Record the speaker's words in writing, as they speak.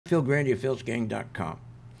philgrandi at philsgang.com.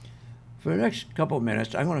 For the next couple of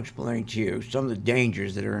minutes, I'm going to explain to you some of the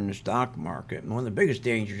dangers that are in the stock market. And one of the biggest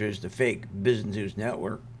dangers is the fake business news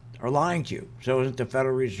network are lying to you. So isn't the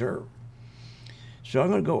Federal Reserve. So I'm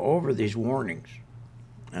going to go over these warnings,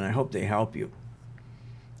 and I hope they help you.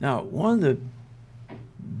 Now, one of the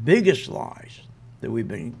biggest lies that we've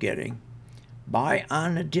been getting, buy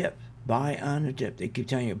on a dip, buy on a dip. They keep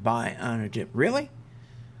telling you, buy on a dip. Really?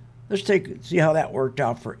 Let's see how that worked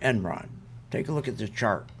out for Enron. Take a look at the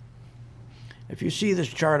chart. If you see this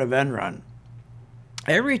chart of Enron,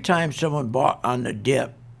 every time someone bought on the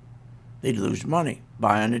dip, they'd lose money.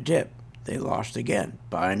 Buy on the dip. They lost again.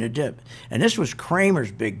 Buy on the dip. And this was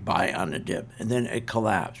Kramer's big buy on the dip, and then it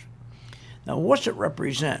collapsed. Now, what's it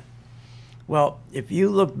represent? Well, if you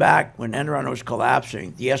look back when Enron was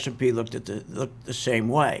collapsing, the S&P looked the same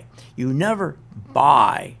way. You never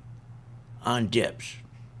buy on dips.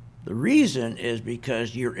 The reason is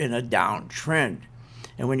because you're in a downtrend.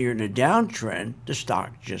 And when you're in a downtrend, the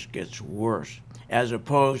stock just gets worse. As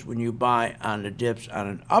opposed when you buy on the dips on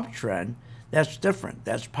an uptrend, that's different.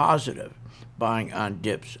 That's positive. Buying on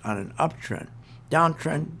dips on an uptrend.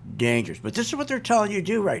 Downtrend, dangerous. But this is what they're telling you to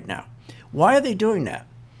do right now. Why are they doing that?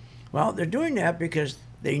 Well, they're doing that because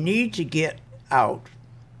they need to get out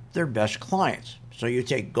their best clients. So you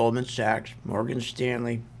take Goldman Sachs, Morgan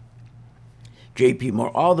Stanley, JP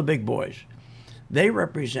Morgan, all the big boys. They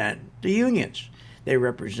represent the unions. They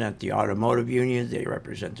represent the automotive unions. They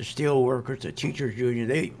represent the steel workers, the teachers union.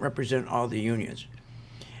 They represent all the unions.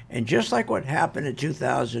 And just like what happened in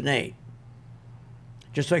 2008,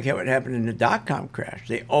 just like what happened in the dot-com crash,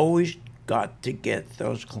 they always got to get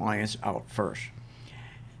those clients out first.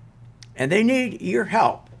 And they need your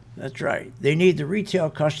help. That's right. They need the retail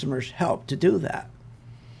customers' help to do that.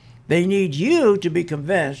 They need you to be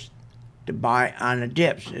convinced to buy on the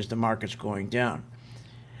dips as the market's going down.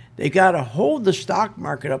 They got to hold the stock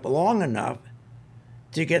market up long enough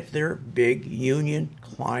to get their big union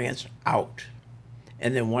clients out.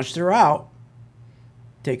 And then once they're out,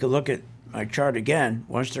 take a look at my chart again.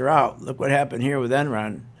 Once they're out, look what happened here with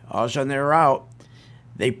Enron. All of a sudden they were out.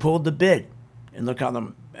 They pulled the bid, and look how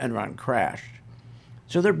the Enron crashed.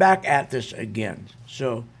 So they're back at this again.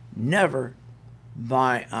 So never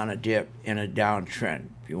buy on a dip in a downtrend.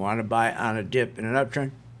 If you want to buy on a dip in an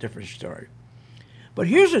uptrend, different story. But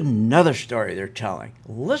here's another story they're telling.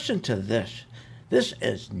 Listen to this. This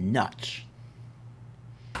is nuts.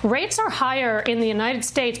 Rates are higher in the United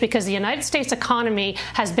States because the United States economy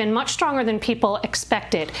has been much stronger than people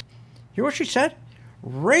expected. Hear what she said?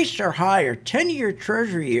 Rates are higher. 10-year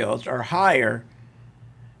Treasury yields are higher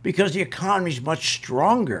because the economy is much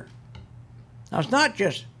stronger. Now, it's not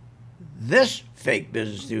just this fake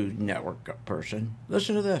business news network person.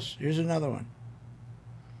 Listen to this. Here's another one.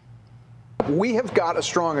 We have got a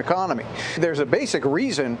strong economy. There's a basic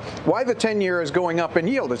reason why the 10-year is going up in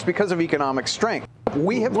yield. It's because of economic strength.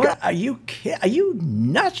 We have got. Are you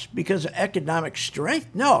nuts because of economic strength?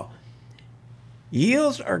 No.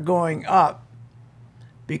 Yields are going up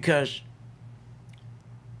because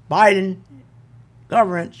Biden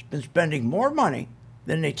government's been spending more money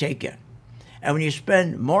than they take in. And when you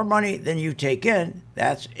spend more money than you take in,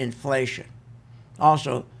 that's inflation.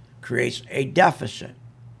 Also creates a deficit.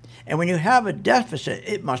 And when you have a deficit,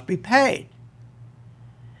 it must be paid.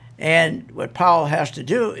 And what Powell has to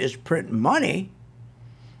do is print money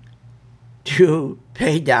to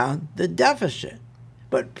pay down the deficit.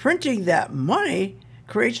 But printing that money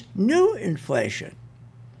creates new inflation.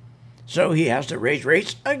 So he has to raise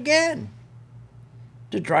rates again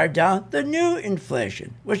to drive down the new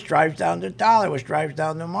inflation, which drives down the dollar, which drives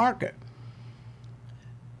down the market.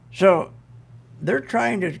 So they're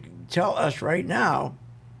trying to tell us right now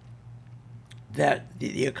that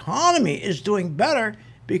the economy is doing better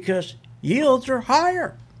because yields are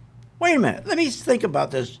higher. Wait a minute. Let me think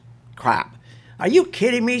about this crap. Are you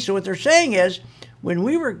kidding me? So what they're saying is when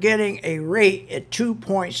we were getting a rate at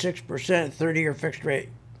 2.6%, 30-year fixed rate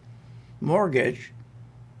mortgage,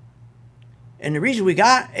 and the reason we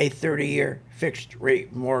got a 30-year fixed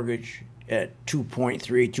rate mortgage at 2.3,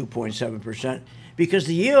 2.7%, because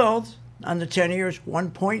the yield on the 10-year is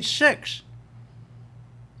 1.6.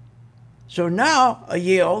 So now a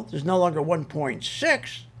yield is no longer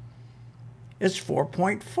 1.6, it's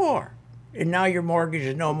 4.4. And now your mortgage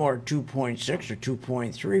is no more 2.6 or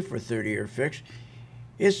 2.3 for 30-year fixed.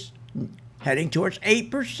 It's heading towards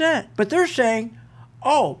 8%. But they're saying,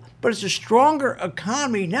 oh, but it's a stronger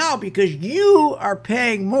economy now because you are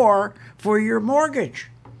paying more for your mortgage.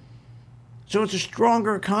 So it's a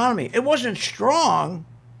stronger economy. It wasn't strong.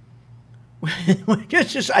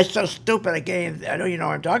 I'm so stupid, I don't even know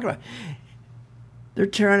what I'm talking about. They're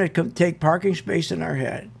trying to take parking space in our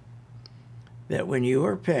head that when you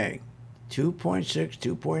are paying 2.6,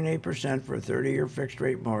 2.8% for a 30-year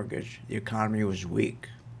fixed-rate mortgage, the economy was weak.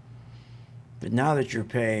 But now that you're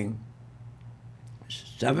paying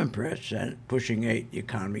 7%, pushing 8%, the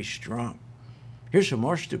economy's strong. Here's some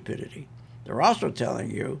more stupidity. They're also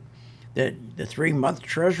telling you that the 3-month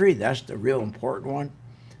Treasury, that's the real important one.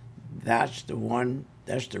 That's the one,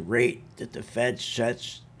 that's the rate that the Fed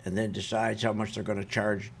sets and then decides how much they're going to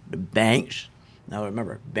charge the banks. Now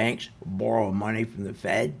remember, banks borrow money from the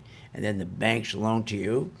Fed, and then the banks loan to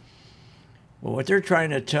you. Well, what they're trying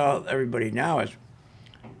to tell everybody now is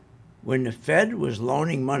when the Fed was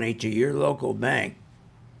loaning money to your local bank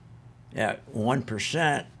at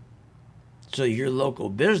 1%, so your local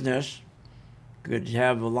business could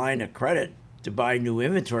have a line of credit to buy new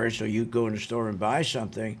inventory so you go in the store and buy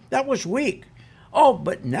something, that was weak. Oh,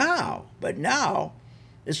 but now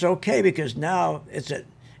it's okay because now it's at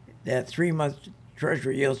that 3-month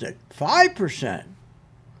Treasury yield's at 5%,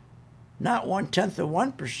 not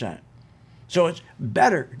 0.1%. So it's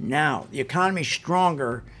better now. The economy's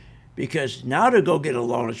stronger because now to go get a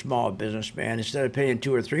loan, a small businessman, instead of paying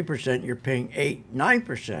 2 or 3%, you're paying 8,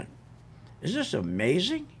 9%. Is this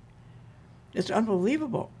amazing? It's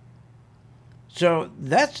unbelievable. So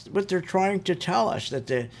that's what they're trying to tell us, that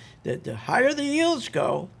the higher the yields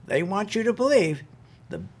go, they want you to believe,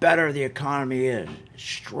 the better the economy is,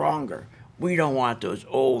 stronger. We don't want those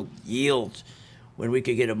old yields when we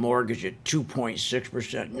could get a mortgage at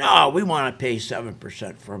 2.6%. No, we want to pay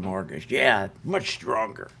 7% for a mortgage. Yeah, much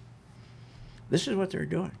stronger. This is what they're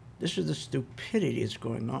doing. This is the stupidity that's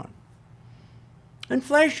going on.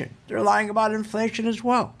 Inflation. They're lying about inflation as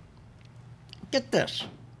well. Get this.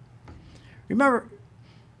 Remember,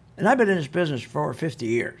 and I've been in this business for over 50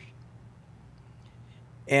 years.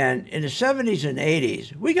 And in the 70s and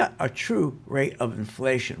 80s, we got a true rate of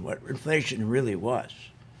inflation, what inflation really was.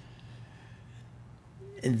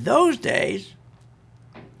 In those days,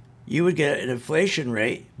 you would get an inflation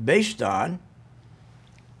rate based on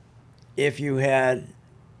if you had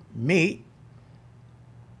meat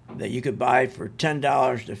that you could buy for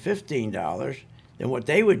 $10 to $15, then what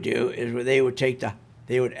they would do is they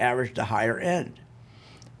would average the higher end.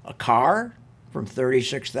 A car from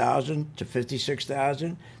 $36,000 to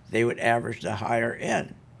 $56,000, they would average the higher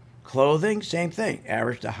end. Clothing, same thing,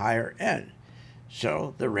 average the higher end.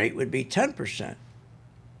 So the rate would be 10%.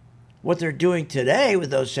 What they're doing today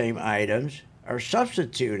with those same items are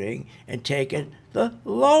substituting and taking the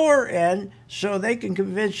lower end so they can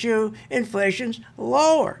convince you inflation's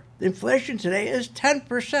lower. The inflation today is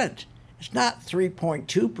 10%. It's not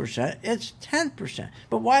 3.2%, it's 10%.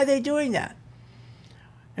 But why are they doing that?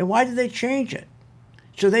 And why did they change it?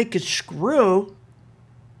 So they could screw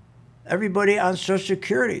everybody on Social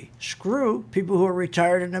Security, screw people who are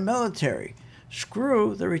retired in the military,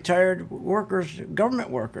 screw the retired workers, government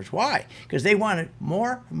workers. Why? Because they wanted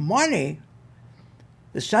more money.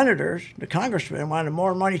 The senators, the congressmen wanted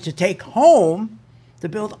more money to take home to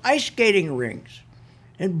build ice skating rinks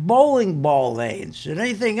and bowling ball lanes and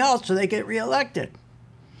anything else so they get reelected.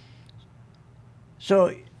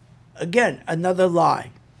 So, again, another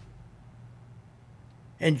lie.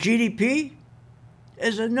 And GDP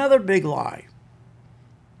is another big lie.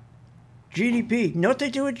 GDP, you know what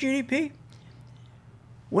they do with GDP?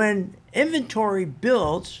 When inventory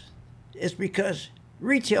builds, it's because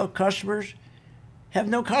retail customers have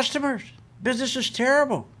no customers. Business is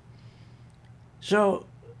terrible. So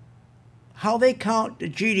how they count the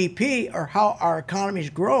GDP or how our economy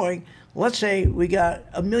is growing, let's say we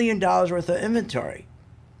got $1 million worth of inventory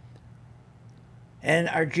and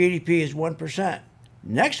our GDP is 1%.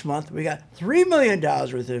 Next month, we got $3 million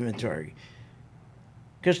worth of inventory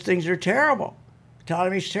because things are terrible. The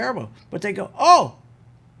economy's terrible. But they go, oh,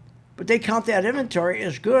 but they count that inventory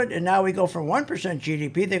as good, and now we go from 1%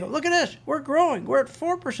 GDP. They go, look at this, we're growing, we're at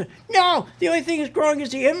 4%. No, the only thing that's growing is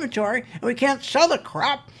the inventory, and we can't sell the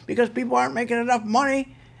crap because people aren't making enough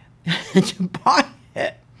money to buy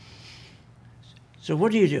it. So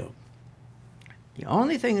what do? The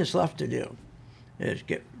only thing that's left to do is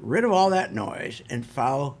get rid of all that noise and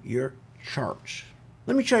follow your charts.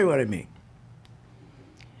 Let me show you what I mean.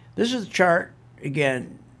 This is the chart,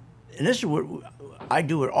 again, and this is what I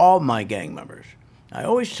do with all my gang members. I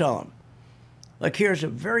always tell them, like, here's a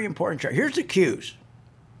very important chart. Here's the Qs.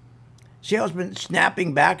 See how it's been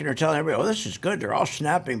snapping back, and they're telling everybody, oh, this is good. They're all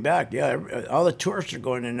snapping back. Yeah, all the tourists are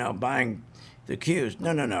going in now buying the Qs.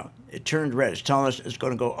 No. It turned red. It's telling us it's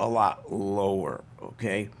going to go a lot lower,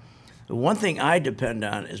 okay? The one thing I depend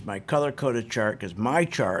on is my color-coded chart because my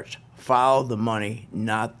charts follow the money,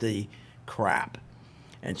 not the crap.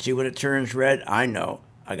 And see when it turns red, I know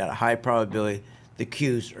I got a high probability the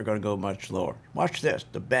Qs are going to go much lower. Watch this,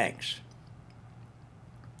 the banks.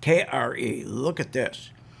 KRE, look at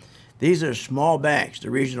this. These are small banks,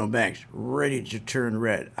 the regional banks, ready to turn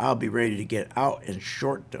red. I'll be ready to get out and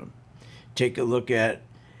short them. Take a look at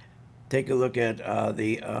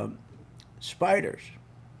the spiders.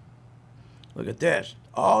 Look at this,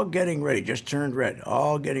 all getting ready, just turned red,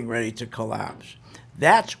 all getting ready to collapse.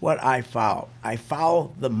 That's what I follow. I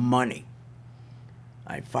follow the money.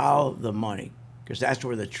 I follow the money because that's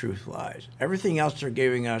where the truth lies. Everything else they're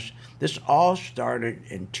giving us, this all started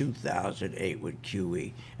in 2008 with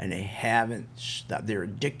QE, and they haven't stopped. They're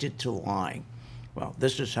addicted to lying. Well,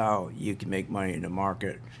 this is how you can make money in the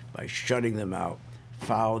market, by shutting them out.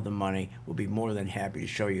 Follow the money. We'll be more than happy to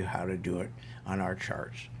show you how to do it on our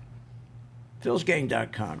charts.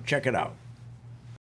 philsgang.com. Check it out.